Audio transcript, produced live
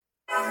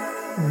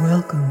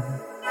Welcome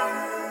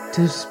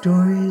to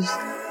Stories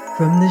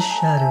from the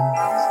Shadows,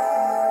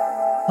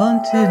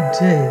 haunted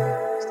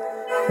tales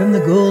from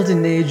the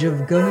golden age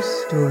of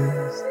ghost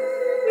stories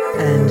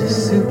and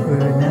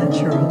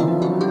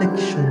supernatural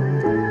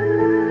fiction.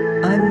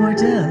 I'm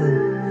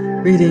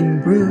Mordell,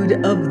 reading Brood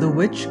of the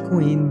Witch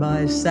Queen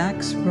by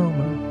Sax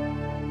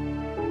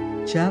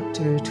Rohmer.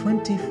 Chapter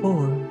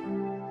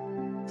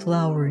 24,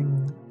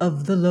 Flowering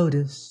of the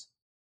Lotus.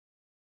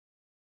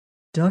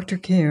 Dr.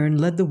 Cairn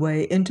led the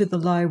way into the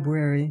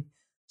library.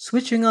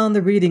 Switching on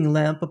the reading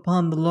lamp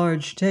upon the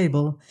large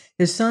table,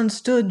 his son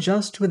stood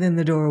just within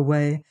the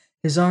doorway,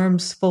 his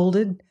arms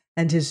folded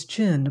and his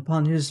chin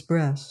upon his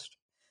breast.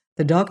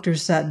 The doctor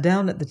sat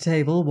down at the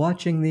table,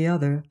 watching the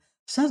other.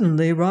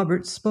 Suddenly,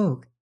 Robert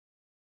spoke.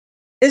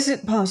 "Is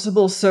it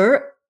possible,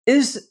 sir?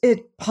 Is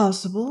it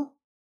possible?"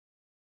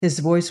 His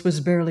voice was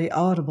barely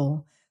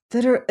audible.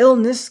 "That her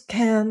illness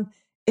can,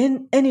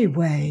 in any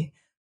way,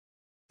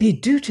 be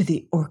due to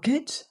the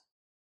orchids?"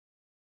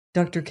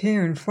 Dr.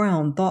 Cairn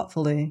frowned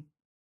thoughtfully.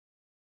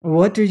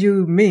 "What do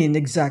you mean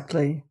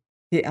exactly?"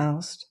 he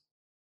asked.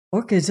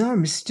 "Orchids are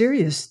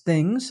mysterious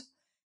things.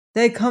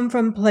 They come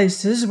from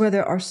places where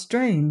there are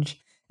strange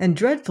and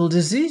dreadful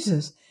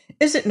diseases.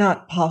 Is it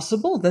not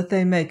possible that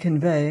they may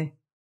convey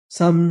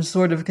some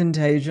sort of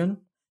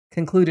contagion?"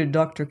 concluded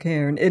Dr.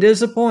 Cairn. "It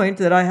is a point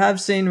that I have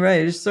seen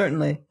raised,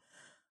 certainly.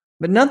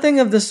 But nothing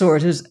of the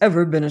sort has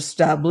ever been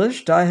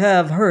established. I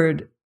have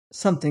heard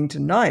something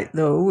tonight,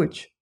 though,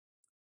 which—"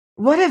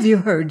 "What have you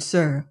heard,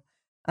 sir?"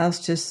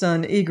 asked his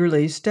son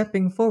eagerly,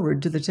 stepping forward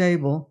to the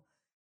table.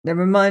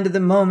 "Never mind at the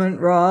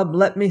moment, Rob.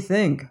 Let me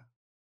think."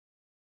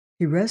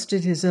 He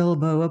rested his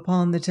elbow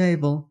upon the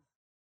table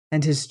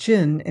and his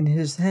chin in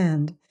his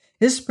hand.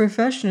 His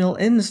professional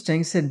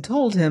instincts had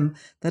told him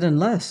that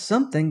unless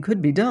something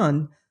could be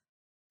done,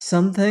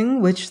 something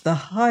which the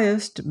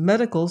highest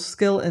medical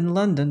skill in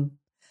London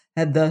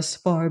had thus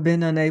far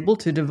been unable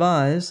to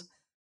devise,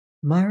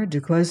 Myra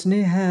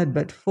Duquesne had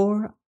but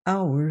 4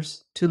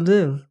 hours to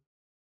live.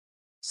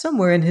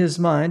 Somewhere in his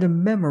mind a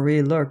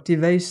memory lurked,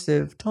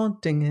 evasive,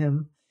 taunting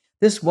him.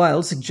 This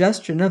wild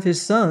suggestion of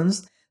his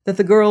son's that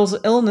the girl's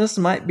illness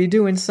might be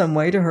due in some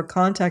way to her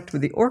contact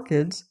with the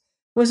orchids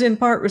was in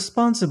part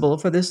responsible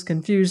for this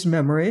confused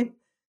memory,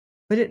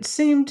 but it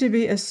seemed to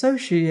be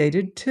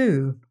associated,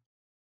 too,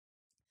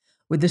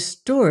 with the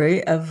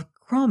story of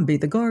Crombie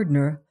the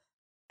gardener,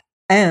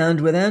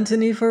 and with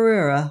Antony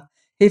Ferreira.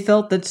 He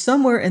felt that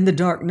somewhere in the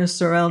darkness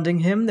surrounding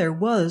him there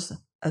was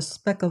a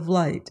speck of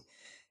light,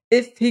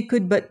 if he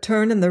could but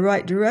turn in the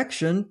right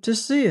direction to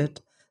see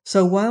it.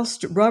 So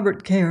whilst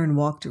Robert Cairn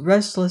walked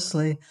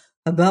restlessly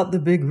about the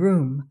big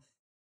room,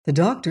 the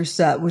doctor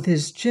sat with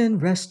his chin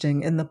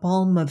resting in the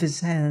palm of his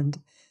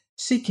hand,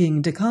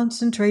 seeking to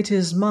concentrate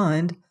his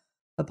mind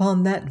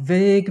upon that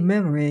vague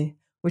memory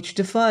which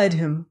defied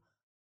him,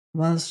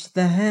 whilst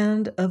the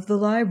hand of the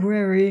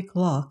library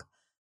clock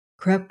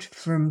crept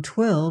from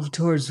 12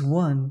 towards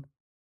 1,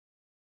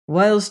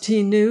 whilst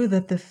he knew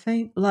that the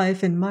faint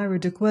life in Myra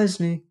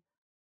Duquesne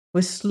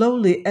was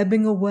slowly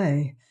ebbing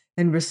away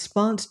in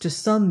response to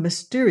some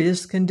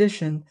mysterious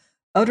condition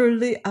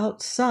utterly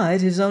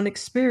outside his own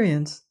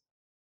experience.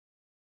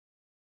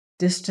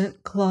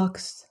 Distant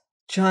clocks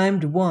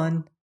chimed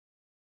 1.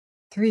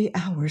 3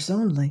 hours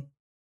only.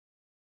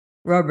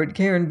 Robert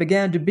Cairn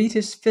began to beat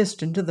his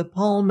fist into the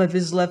palm of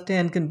his left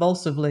hand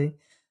convulsively.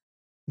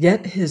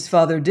 Yet his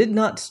father did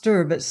not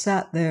stir, but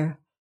sat there,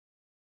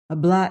 a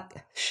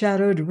black,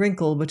 shadowed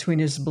wrinkle between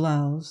his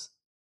brows.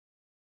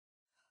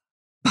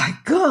 "By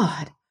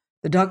God!"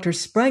 The doctor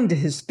sprang to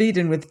his feet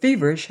and with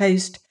feverish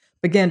haste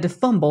began to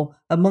fumble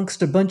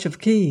amongst a bunch of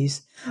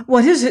keys.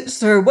 "What is it,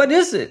 sir? What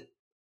is it?"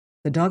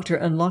 The doctor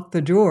unlocked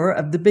the drawer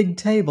of the big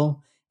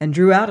table and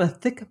drew out a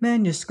thick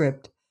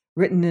manuscript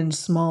written in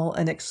small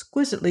and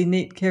exquisitely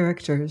neat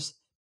characters.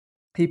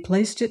 He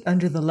placed it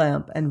under the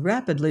lamp and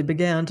rapidly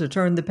began to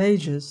turn the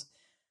pages.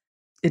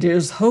 "It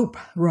is hope,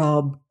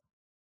 Rob,"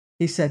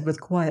 he said with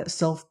quiet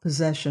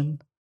self-possession.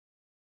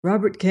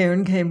 Robert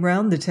Cairn came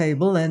round the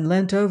table and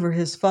leant over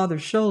his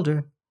father's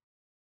shoulder.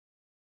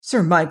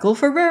 "Sir Michael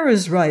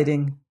Ferreira's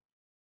writing."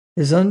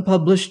 "His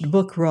unpublished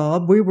book,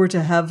 Rob. We were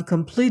to have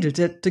completed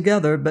it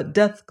together, but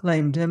death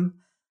claimed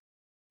him.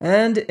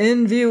 And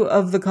in view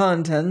of the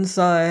contents,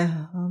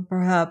 I,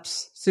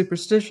 perhaps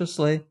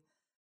superstitiously,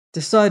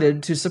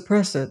 decided to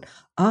suppress it."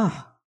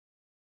 "Ah!"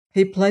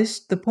 He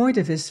placed the point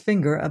of his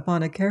finger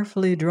upon a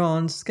carefully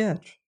drawn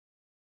sketch,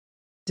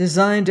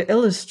 designed to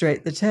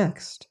illustrate the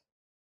text.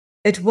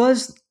 It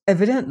was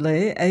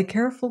evidently a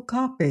careful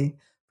copy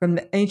from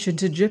the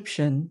ancient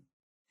Egyptian.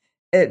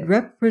 It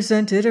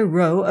represented a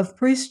row of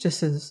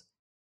priestesses,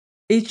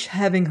 each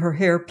having her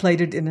hair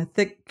plaited in a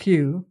thick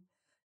queue,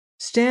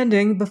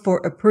 standing before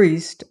a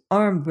priest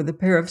armed with a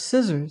pair of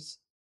scissors.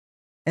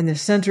 In the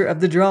center of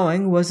the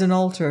drawing was an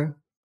altar,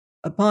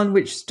 upon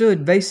which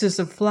stood vases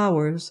of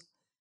flowers,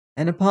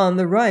 and upon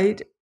the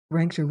right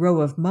ranked a row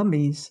of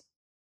mummies,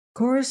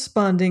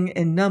 corresponding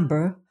in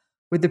number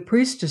with the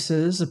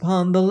priestesses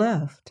upon the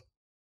left.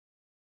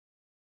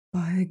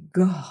 "By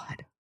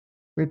God,"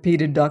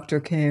 repeated Dr.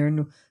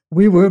 Cairn.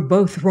 "We were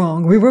both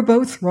wrong. We were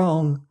both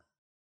wrong."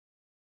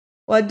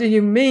 "What do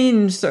you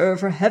mean, sir?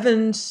 For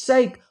heaven's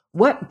sake,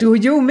 what do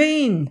you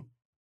mean?"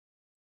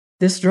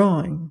 "This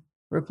drawing,"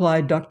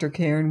 replied Dr.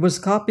 Cairn, "was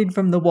copied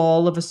from the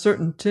wall of a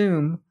certain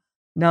tomb,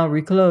 now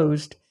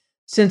reclosed.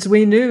 Since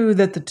we knew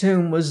that the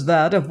tomb was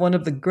that of one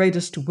of the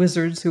greatest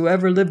wizards who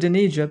ever lived in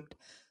Egypt,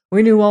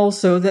 we knew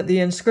also that the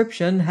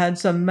inscription had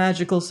some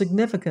magical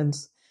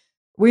significance.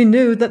 We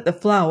knew that the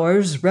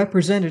flowers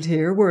represented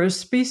here were a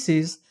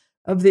species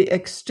of the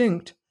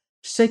extinct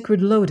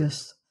sacred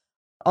lotus.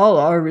 All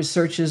our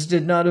researches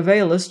did not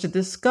avail us to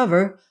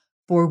discover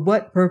for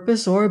what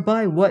purpose or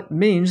by what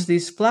means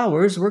these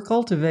flowers were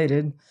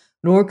cultivated,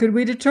 nor could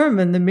we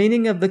determine the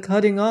meaning of the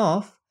cutting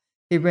off,"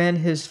 he ran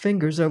his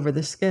fingers over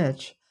the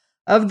sketch,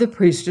 "of the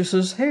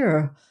priestess's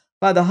hair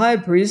by the high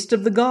priest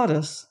of the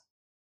goddess."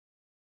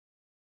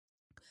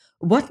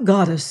 "What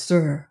goddess,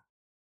 sir?"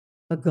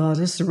 "A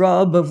goddess,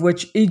 Rob, of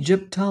which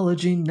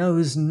Egyptology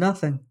knows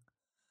nothing.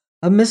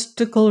 A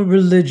mystical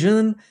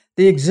religion,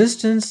 the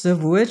existence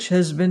of which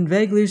has been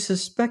vaguely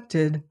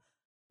suspected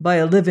by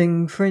a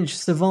living French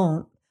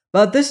savant.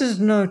 But this is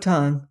no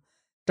time."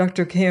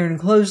 Dr. Cairn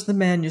closed the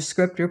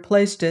manuscript,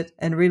 replaced it,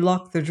 and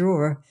relocked the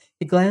drawer.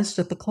 He glanced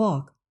at the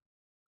clock.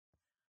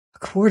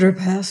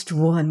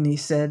 "1:15," he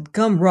said.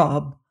 "Come,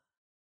 Rob."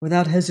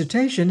 Without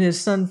hesitation, his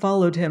son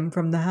followed him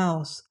from the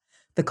house.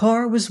 The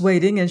car was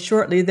waiting, and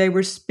shortly they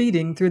were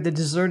speeding through the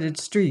deserted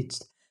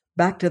streets,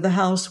 back to the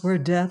house where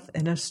death,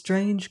 in a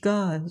strange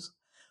guise,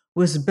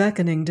 was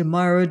beckoning to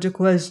Myra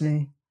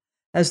Duquesne.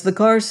 As the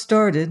car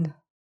started,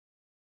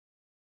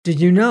 "Do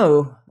you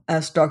know,"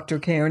 asked Dr.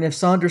 Cairn, "if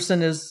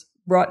Saunderson has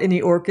brought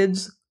any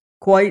orchids?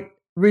 Quite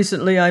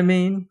recently, I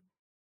mean."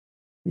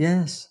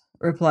 "Yes,"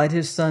 replied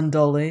his son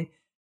dully.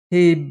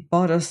 "He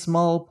bought a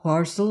small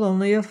parcel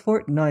only a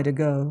fortnight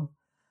ago."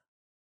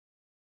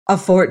 "A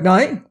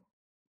fortnight?"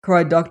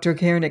 cried Dr.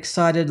 Cairn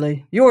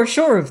excitedly. "You're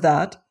sure of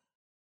that?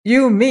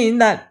 You mean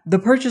that the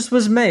purchase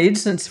was made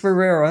since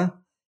Ferreira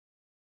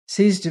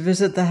ceased to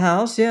visit the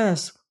house?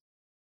 Yes."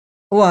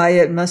 "Why,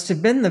 it must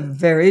have been the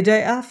very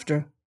day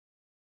after."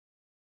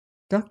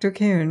 Dr.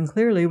 Cairn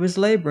clearly was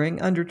laboring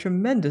under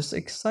tremendous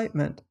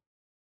excitement.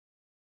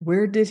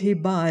 "Where did he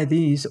buy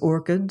these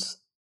orchids?"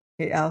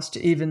 he asked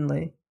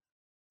evenly.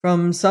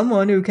 "From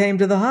someone who came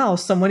to the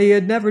house, someone he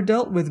had never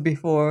dealt with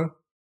before."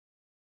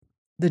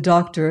 The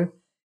doctor,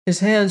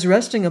 his hands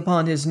resting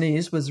upon his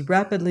knees, was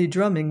rapidly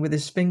drumming with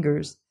his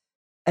fingers.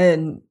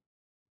 "And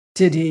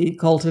did he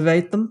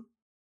cultivate them?"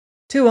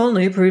 "Two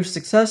only proved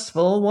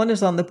successful. One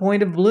is on the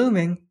point of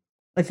blooming.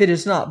 If it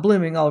is not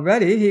blooming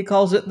already, he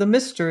calls it the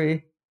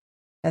mystery."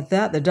 At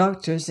that, the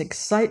doctor's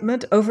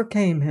excitement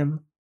overcame him.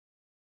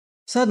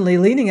 Suddenly,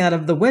 leaning out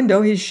of the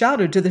window, he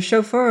shouted to the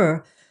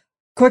chauffeur,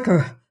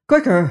 "Quicker,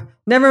 quicker!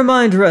 Never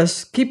mind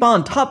risk. Keep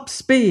on top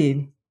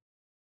speed."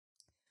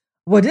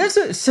 "What is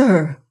it,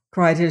 sir?"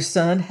 cried his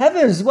son.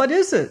 "Heavens, what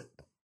is it?"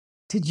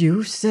 "Did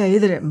you say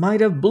that it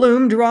might have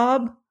bloomed,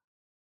 Rob?"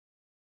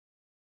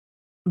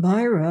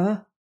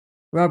 "Myra,"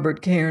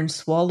 Robert Cairn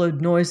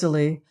swallowed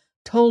noisily,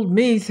 "told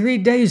me 3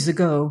 days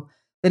ago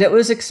that it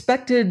was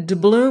expected to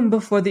bloom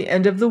before the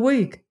end of the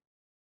week."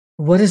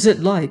 "What is it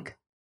like?"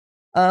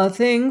 "A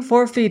thing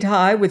 4 feet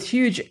high with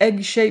huge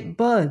egg-shaped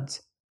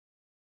buds."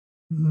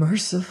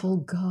 "Merciful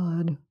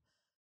God,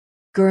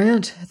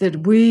 grant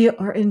that we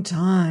are in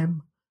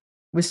time,"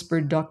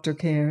 whispered Dr.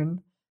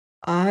 Cairn.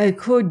 "I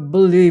could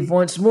believe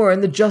once more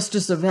in the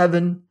justice of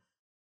heaven.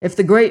 If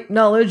the great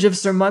knowledge of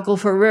Sir Michael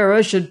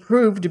Ferreira should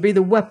prove to be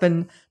the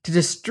weapon to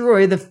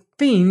destroy the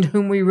fiend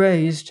whom we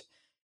raised,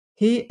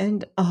 he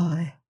and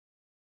I,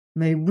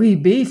 may we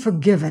be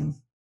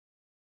forgiven."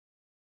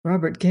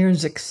 Robert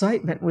Cairn's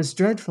excitement was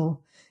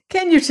dreadful.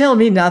 "Can you tell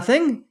me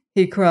nothing?"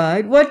 he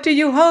cried. "What do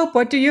you hope?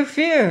 What do you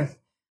fear?"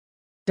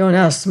 "Don't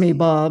ask me,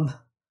 Bob,"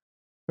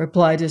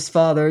 replied his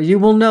father. "You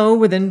will know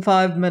within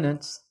 5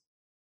 minutes."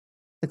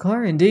 The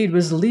car indeed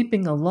was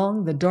leaping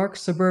along the dark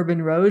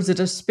suburban roads at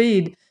a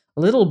speed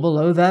little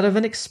below that of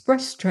an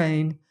express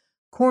train.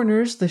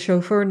 Corners the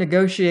chauffeur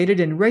negotiated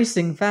in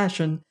racing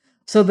fashion,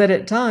 so that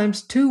at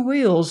times 2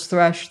 wheels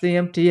thrashed the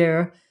empty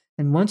air,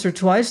 and once or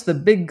twice the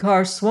big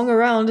car swung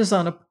around as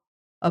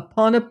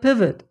upon a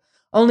pivot,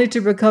 only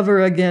to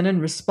recover again in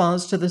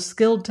response to the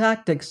skilled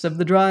tactics of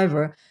the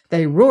driver.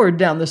 They roared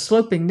down the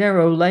sloping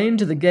narrow lane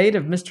to the gate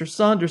of Mr.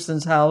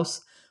 Saunderson's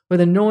house with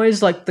a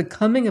noise like the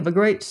coming of a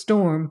great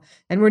storm,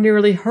 and were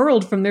nearly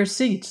hurled from their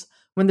seats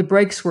when the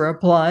brakes were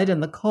applied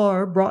and the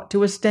car brought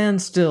to a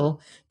standstill.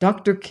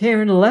 Dr.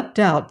 Cairn leapt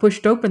out,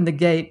 pushed open the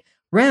gate,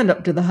 ran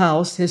up to the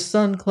house, his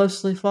son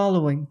closely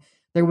following.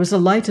 There was a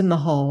light in the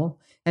hall,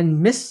 and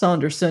Miss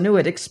Saunderson, who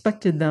had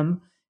expected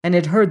them and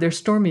had heard their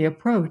stormy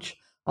approach,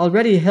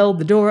 already held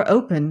the door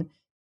open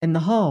in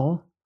the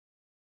hall.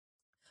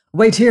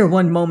 "Wait here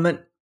 1 moment,"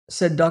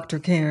 said Dr.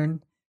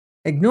 Cairn.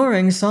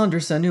 Ignoring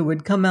Saunderson, who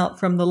had come out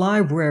from the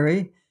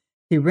library,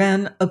 he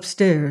ran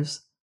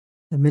upstairs.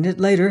 A minute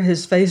later,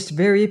 his face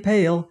very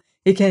pale,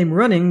 he came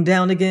running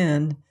down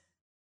again.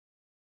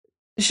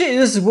 "She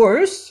is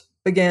worse?"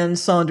 began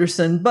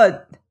Saunderson,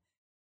 but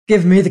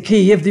give me the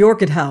key of the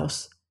orchid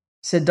house,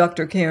 said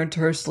Dr. Cairn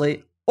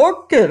tersely.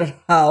 Orchid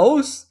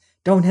house?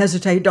 Don't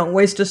hesitate, don't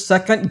waste a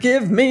second,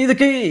 give me the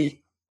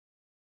key.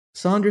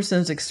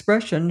 Saunderson's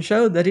expression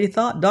showed that he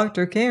thought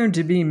Dr. Cairn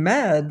to be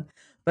mad,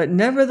 but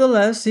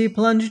nevertheless he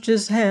plunged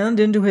his hand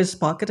into his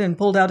pocket and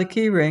pulled out a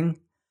key ring.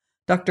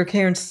 Dr.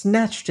 Cairn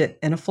snatched it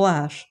in a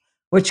flash.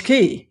 Which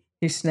key?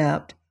 He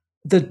snapped.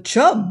 The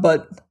Chubb,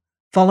 but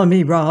follow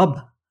me,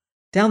 Rob.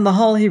 Down the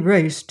hall he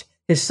raced,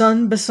 his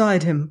son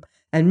beside him,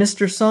 and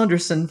Mr.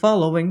 Saunderson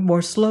following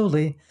more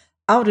slowly.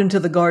 Out into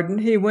the garden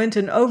he went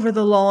and over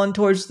the lawn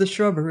towards the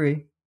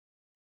shrubbery.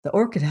 The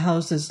orchid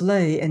houses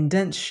lay in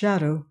dense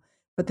shadow,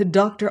 but the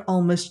doctor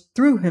almost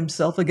threw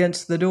himself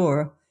against the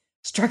door.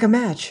 Strike a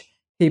match,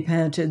 he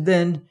panted,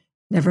 then,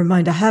 never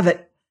mind, I have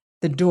it.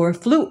 The door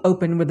flew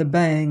open with a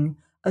bang.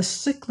 A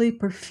sickly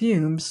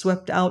perfume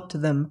swept out to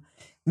them.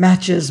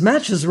 Matches,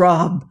 matches,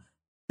 Rob!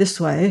 This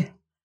way.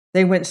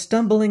 They went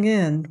stumbling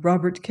in.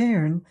 Robert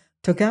Cairn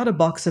took out a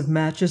box of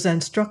matches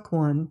and struck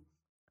one.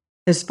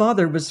 His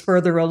father was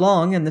further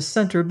along in the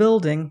center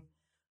building.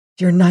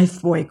 Your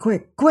knife, boy,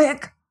 quick,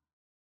 quick!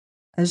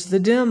 As the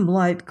dim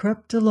light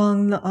crept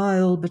along the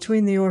aisle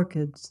between the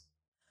orchids,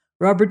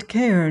 Robert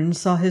Cairn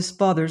saw his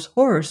father's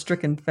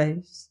horror-stricken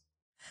face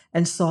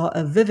and saw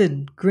a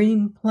vivid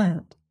green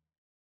plant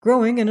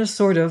growing in a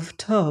sort of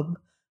tub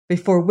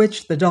before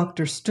which the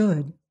doctor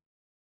stood.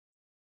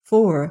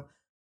 4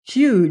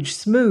 huge,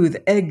 smooth,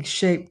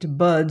 egg-shaped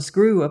buds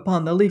grew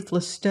upon the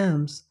leafless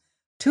stems.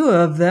 2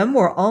 of them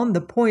were on the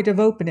point of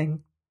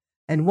opening,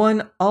 and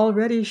one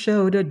already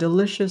showed a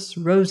delicious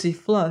rosy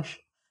flush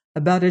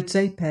about its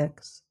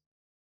apex.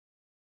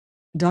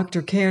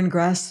 Dr. Cairn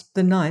grasped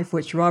the knife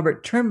which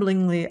Robert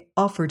tremblingly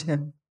offered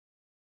him.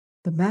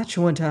 The match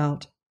went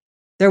out.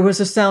 There was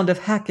a sound of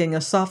hacking,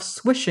 a soft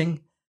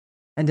swishing,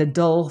 and a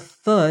dull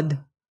thud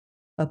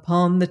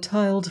upon the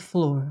tiled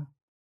floor.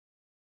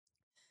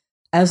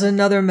 As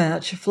another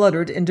match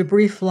fluttered into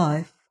brief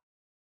life,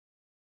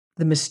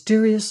 the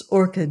mysterious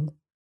orchid,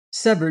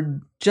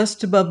 severed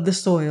just above the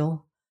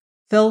soil,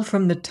 fell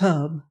from the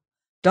tub.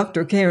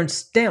 Dr. Cairn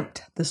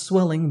stamped the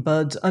swelling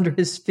buds under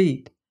his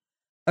feet.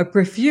 A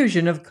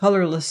profusion of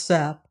colorless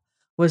sap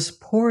was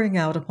pouring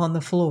out upon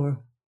the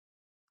floor.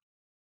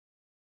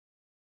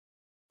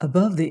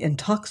 Above the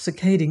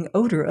intoxicating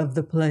odor of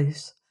the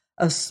place,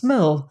 a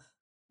smell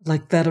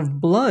like that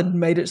of blood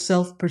made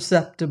itself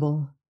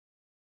perceptible.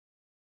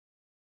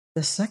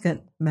 The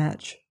second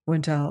match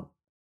went out.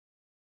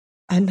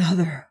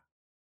 Another.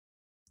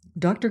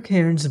 Dr.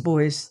 Cairn's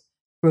voice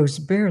rose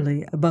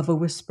barely above a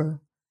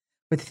whisper.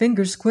 With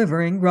fingers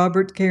quivering,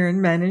 Robert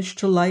Cairn managed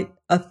to light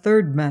a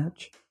third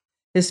match.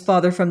 His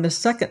father from the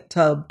second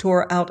tub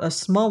tore out a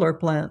smaller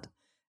plant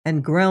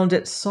and ground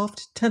its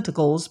soft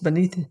tentacles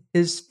beneath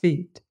his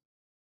feet.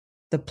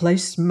 The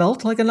place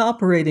smelt like an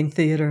operating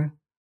theater.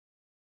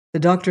 The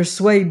doctor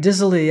swayed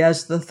dizzily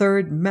as the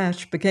third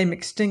match became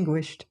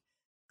extinguished,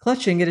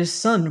 clutching at his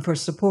son for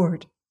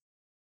support.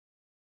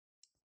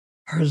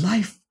 Her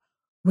life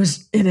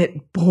was in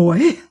it,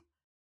 boy,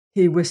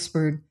 he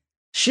whispered.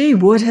 She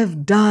would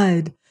have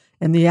died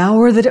in the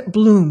hour that it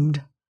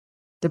bloomed.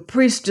 The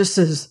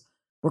priestesses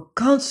were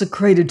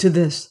consecrated to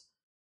this.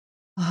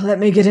 Let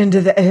me get into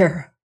the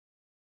air.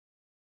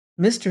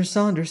 Mr.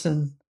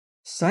 Saunderson,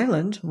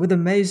 silent with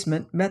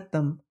amazement, met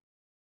them.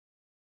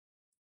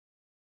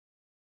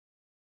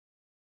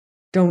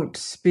 Don't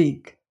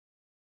speak,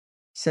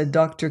 said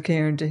Dr.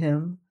 Cairn to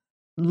him.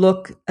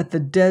 Look at the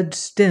dead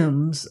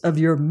stems of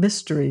your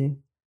mystery.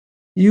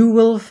 You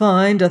will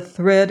find a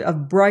thread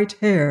of bright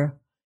hair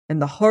in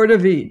the heart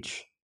of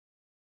each.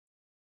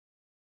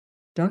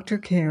 Dr.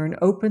 Cairn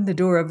opened the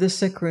door of the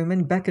sick room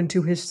and beckoned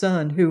to his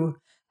son, who,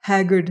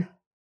 haggard,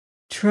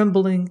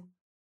 trembling,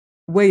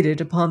 waited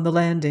upon the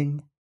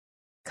landing.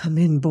 Come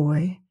in,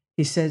 boy,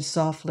 he said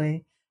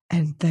softly,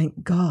 and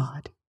thank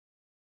God.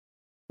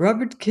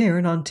 Robert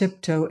Cairn on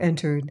tiptoe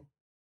entered.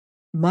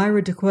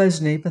 Myra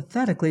Duquesne,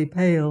 pathetically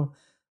pale,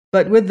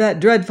 but with that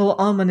dreadful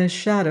ominous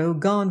shadow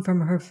gone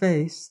from her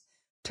face,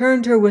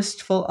 turned her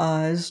wistful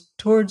eyes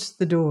towards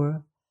the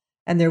door,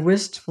 and their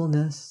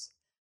wistfulness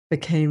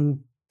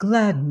became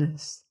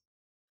gladness.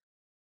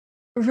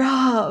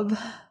 Rob,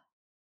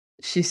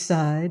 she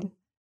sighed,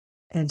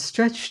 and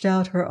stretched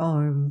out her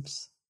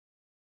arms.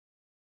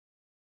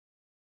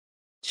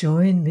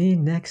 Join me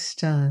next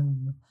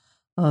time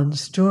on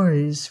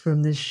Stories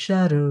from the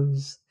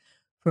Shadows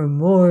for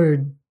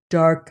more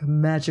dark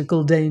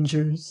magical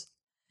dangers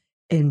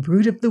in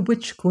Brood of the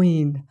Witch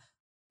Queen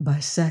by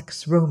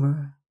Sax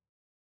Rohmer.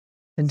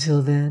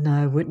 Until then,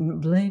 I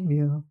wouldn't blame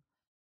you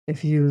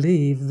if you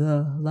leave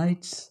the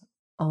lights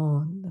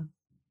on.